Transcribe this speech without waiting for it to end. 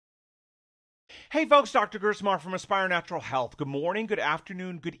Hey folks, Dr. Gerstmar from Aspire Natural Health. Good morning, good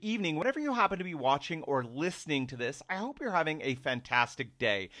afternoon, good evening. Whenever you happen to be watching or listening to this, I hope you're having a fantastic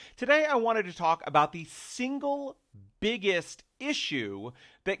day. Today I wanted to talk about the single biggest issue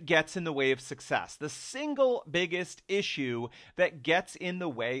that gets in the way of success. The single biggest issue that gets in the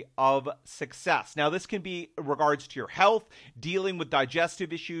way of success. Now, this can be in regards to your health, dealing with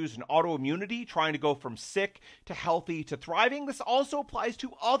digestive issues and autoimmunity, trying to go from sick to healthy to thriving. This also applies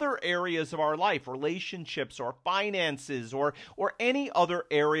to other areas of our life, relationships or finances or any other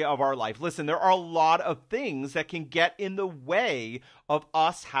area of our life. Listen, there are a lot of things that can get in the way of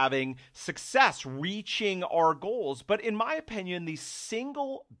us having success, reaching our goals. But in my opinion, the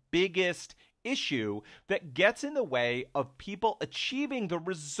single biggest issue that gets in the way of people achieving the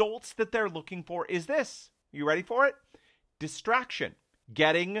results that they're looking for is this. You ready for it? Distraction.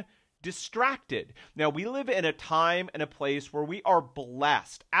 Getting distracted. Now, we live in a time and a place where we are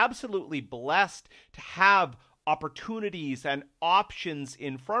blessed, absolutely blessed to have opportunities and options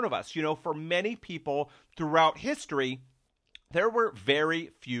in front of us. You know, for many people throughout history, there were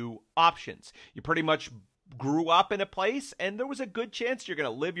very few options. You pretty much grew up in a place and there was a good chance you're going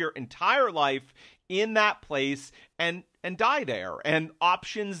to live your entire life in that place and die there. And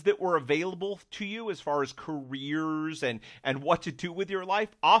options that were available to you as far as careers and what to do with your life,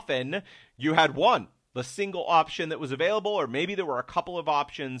 often you had one. The single option that was available, or maybe there were a couple of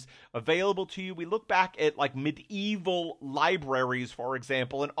options available to you. We look back at like medieval libraries, for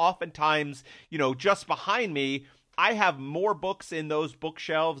example, and oftentimes, you know, just behind me, I have more books in those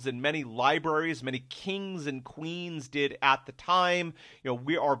bookshelves than many libraries, many kings and queens did at the time. You know,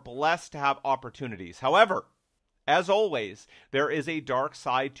 we are blessed to have opportunities. However, as always, there is a dark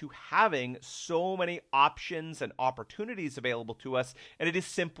side to having so many options and opportunities available to us, and it is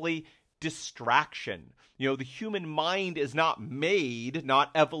simply distraction. You know, the human mind is not made,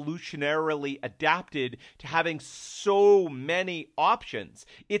 not evolutionarily adapted to having so many options.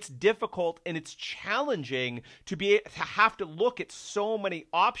 It's difficult and it's challenging to have to look at so many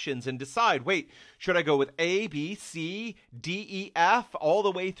options and decide, wait, should I go with A, B, C, D, E, F, all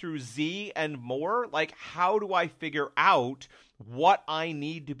the way through Z and more? Like, how do I figure out what I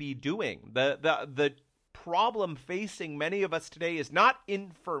need to be doing? The problem facing many of us today is not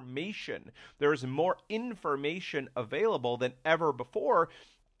information. There is more information available than ever before.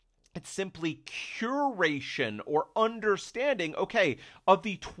 It's simply curation or understanding, okay, of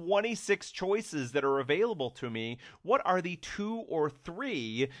the 26 choices that are available to me, what are the 2 or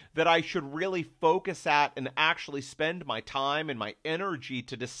 3 that I should really focus at and actually spend my time and my energy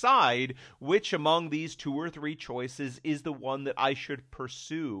to decide which among these 2 or 3 choices is the one that I should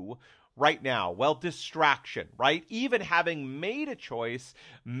pursue right now? Well, distraction, right? Even having made a choice,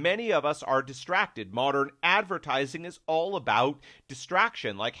 many of us are distracted. Modern advertising is all about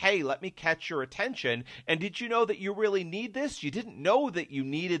distraction. Like, hey, let me catch your attention. And did you know that you really need this? You didn't know that you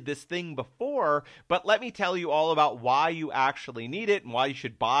needed this thing before, but let me tell you all about why you actually need it and why you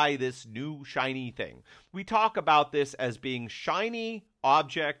should buy this new shiny thing. We talk about this as being shiny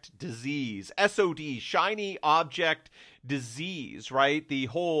object disease, SOD, shiny object disease, right? The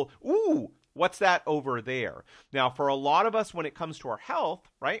whole, ooh, what's that over there? Now, for a lot of us, when it comes to our health,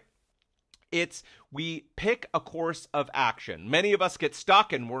 right, we pick a course of action. Many of us get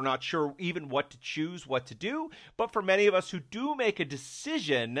stuck and we're not sure even what to choose, what to do. But for many of us who do make a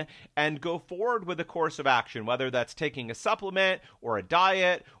decision and go forward with a course of action, whether that's taking a supplement or a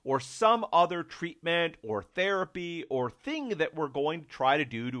diet or some other treatment or therapy or thing that we're going to try to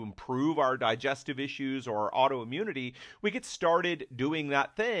do to improve our digestive issues or our autoimmunity, we get started doing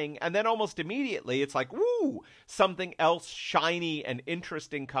that thing. And then almost immediately it's like, woo, something else shiny and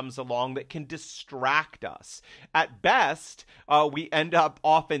interesting comes along that can distract us. At best, we end up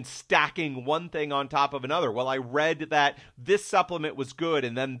often stacking one thing on top of another. Well, I read that this supplement was good,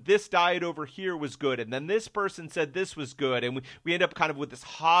 and then this diet over here was good, and then this person said this was good, and we end up kind of with this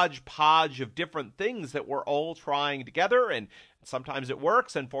hodgepodge of different things that we're all trying together, and sometimes it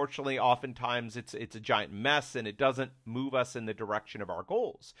works. Unfortunately, oftentimes it's a giant mess and it doesn't move us in the direction of our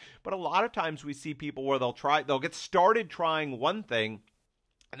goals. But a lot of times we see people where they'll get started trying one thing,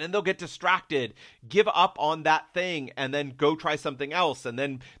 and then they'll get distracted, give up on that thing, and then go try something else. And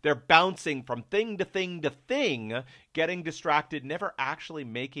then they're bouncing from thing to thing to thing, getting distracted, never actually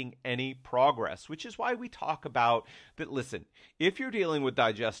making any progress, which is why we talk about that. Listen, if you're dealing with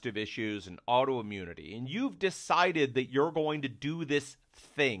digestive issues and autoimmunity, and you've decided that you're going to do this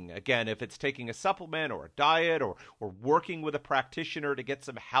thing, again, if it's taking a supplement or a diet or working with a practitioner to get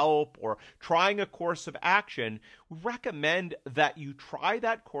some help or trying a course of action, we recommend that you try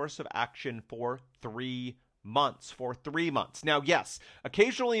that course of action for 3 months, for 3 months. Now, yes,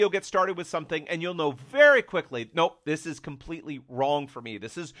 occasionally you'll get started with something and you'll know very quickly, nope, this is completely wrong for me.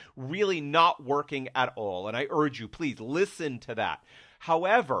 This is really not working at all. And I urge you, please listen to that.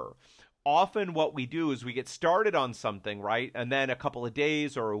 However, often what we do is we get started on something, right? And then a couple of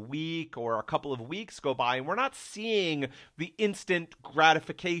days or a week or a couple of weeks go by and we're not seeing the instant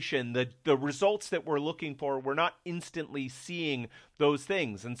gratification, the results that we're looking for. We're not instantly seeing those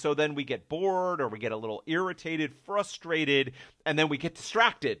things. And so then we get bored or we get a little irritated, frustrated, and then we get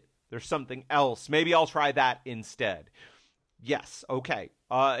distracted. There's something else. Maybe I'll try that instead. Yes, okay.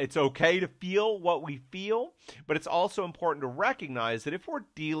 It's okay to feel what we feel, but it's also important to recognize that if we're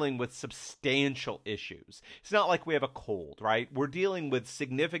dealing with substantial issues, it's not like we have a cold, right? We're dealing with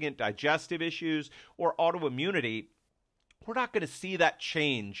significant digestive issues or autoimmunity. We're not going to see that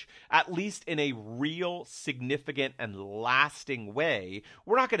change, at least in a real, significant, and lasting way.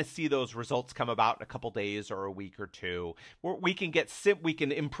 We're not going to see those results come about in a couple days or a week or two. We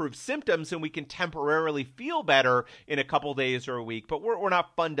can improve symptoms and we can temporarily feel better in a couple days or a week, but we're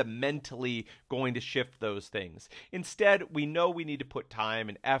not fundamentally going to shift those things. Instead, we know we need to put time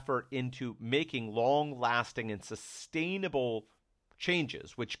and effort into making long-lasting and sustainable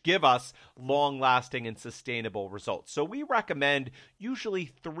changes, which give us long-lasting and sustainable results. So we recommend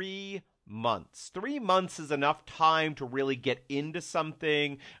usually 3 months. 3 months is enough time to really get into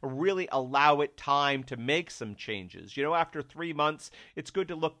something, really allow it time to make some changes. After 3 months, it's good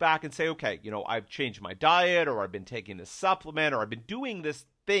to look back and say, okay, I've changed my diet, or I've been taking this supplement, or I've been doing this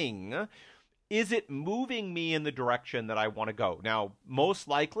thing. Is it moving me in the direction that I want to go? Now, most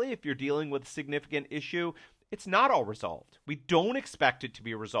likely, if you're dealing with a significant issue, it's not all resolved. We don't expect it to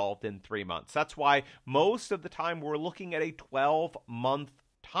be resolved in 3 months. That's why most of the time we're looking at a 12-month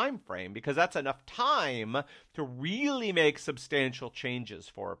time frame, because that's enough time to really make substantial changes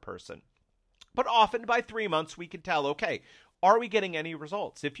for a person. But often by 3 months we can tell, okay, are we getting any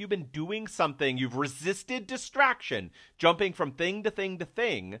results? If you've been doing something, you've resisted distraction, jumping from thing to thing to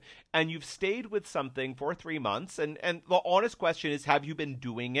thing, and you've stayed with something for 3 months, and the honest question is, have you been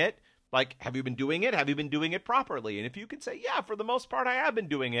doing it? Like, have you been doing it? Have you been doing it properly? And if you can say, yeah, for the most part, I have been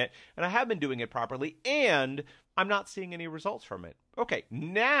doing it, and I have been doing it properly, and I'm not seeing any results from it. Okay,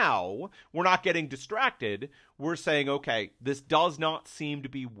 now we're not getting distracted. We're saying, okay, this does not seem to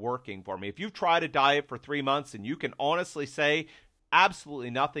be working for me. If you've tried a diet for 3 months and you can honestly say absolutely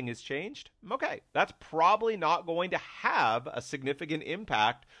nothing has changed, okay, that's probably not going to have a significant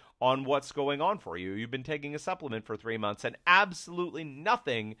impact on what's going on for you. You've been taking a supplement for 3 months and absolutely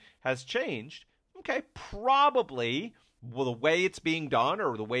nothing has changed. Okay, probably the way it's being done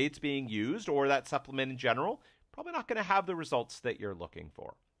or the way it's being used or that supplement in general, probably not going to have the results that you're looking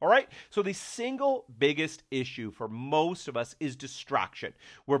for. All right, so the single biggest issue for most of us is distraction.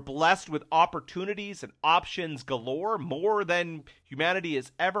 We're blessed with opportunities and options galore, more than humanity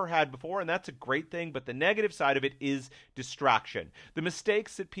has ever had before, and that's a great thing, but the negative side of it is distraction. The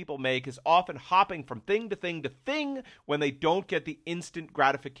mistakes that people make is often hopping from thing to thing to thing when they don't get the instant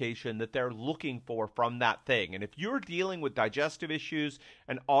gratification that they're looking for from that thing. And if you're dealing with digestive issues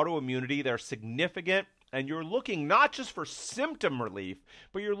and autoimmunity, they're significant, and you're looking not just for symptom relief,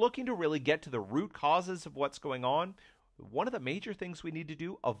 but you're looking to really get to the root causes of what's going on, one of the major things we need to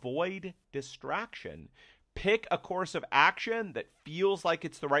do, avoid distraction. Pick a course of action that feels like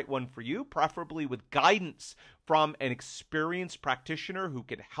it's the right one for you, preferably with guidance from an experienced practitioner who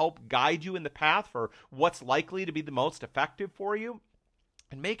can help guide you in the path for what's likely to be the most effective for you.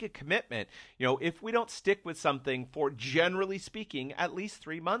 And make a commitment. If we don't stick with something for, generally speaking, at least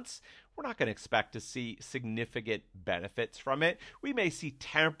 3 months, we're not going to expect to see significant benefits from it. We may see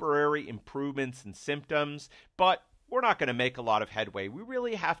temporary improvements in symptoms, but we're not going to make a lot of headway. We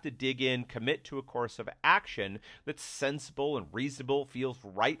really have to dig in, commit to a course of action that's sensible and reasonable, feels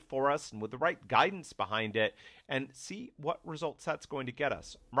right for us, and with the right guidance behind it, and see what results that's going to get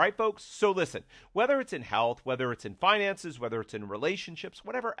us. Right, folks? So listen, whether it's in health, whether it's in finances, whether it's in relationships,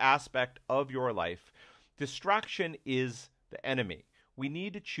 whatever aspect of your life, distraction is the enemy. We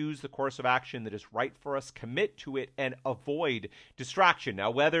need to choose the course of action that is right for us, commit to it, and avoid distraction.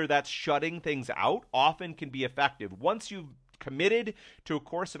 Now, whether that's shutting things out often can be effective. Once you've committed to a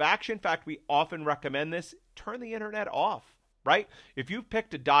course of action, in fact, we often recommend this, turn the internet off, right? If you've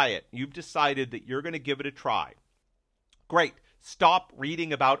picked a diet, you've decided that you're going to give it a try, great. Stop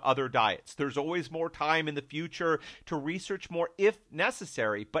reading about other diets. There's always more time in the future to research more if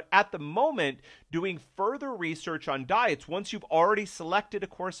necessary. But at the moment, doing further research on diets, once you've already selected a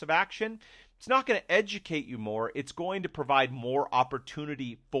course of action, it's not going to educate you more. It's going to provide more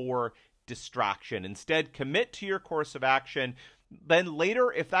opportunity for distraction. Instead, commit to your course of action. Then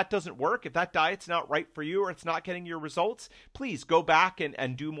later, if that doesn't work, if that diet's not right for you or it's not getting your results, please go back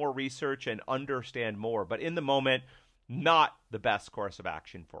and do more research and understand more. But in the moment, not the best course of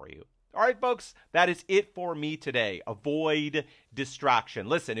action for you. All right, folks, that is it for me today. Avoid distraction.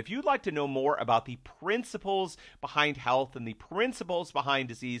 Listen, if you'd like to know more about the principles behind health and the principles behind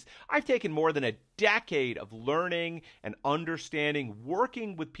disease, I've taken more than a decade of learning and understanding,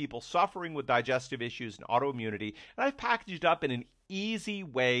 working with people suffering with digestive issues and autoimmunity, and I've packaged it up in an easy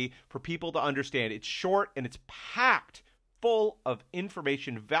way for people to understand. It's short and it's packed full of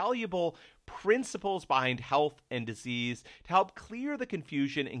information, valuable principles behind health and disease to help clear the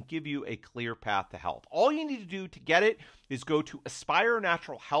confusion and give you a clear path to health. All you need to do to get it is go to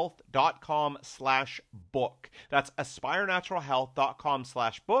aspirenaturalhealth.com/book. That's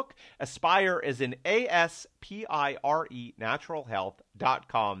aspirenaturalhealth.com/book. Aspire is in ASPIRE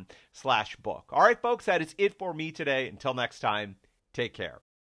naturalhealth.com/book. All right, folks, that is it for me today. Until next time, take care.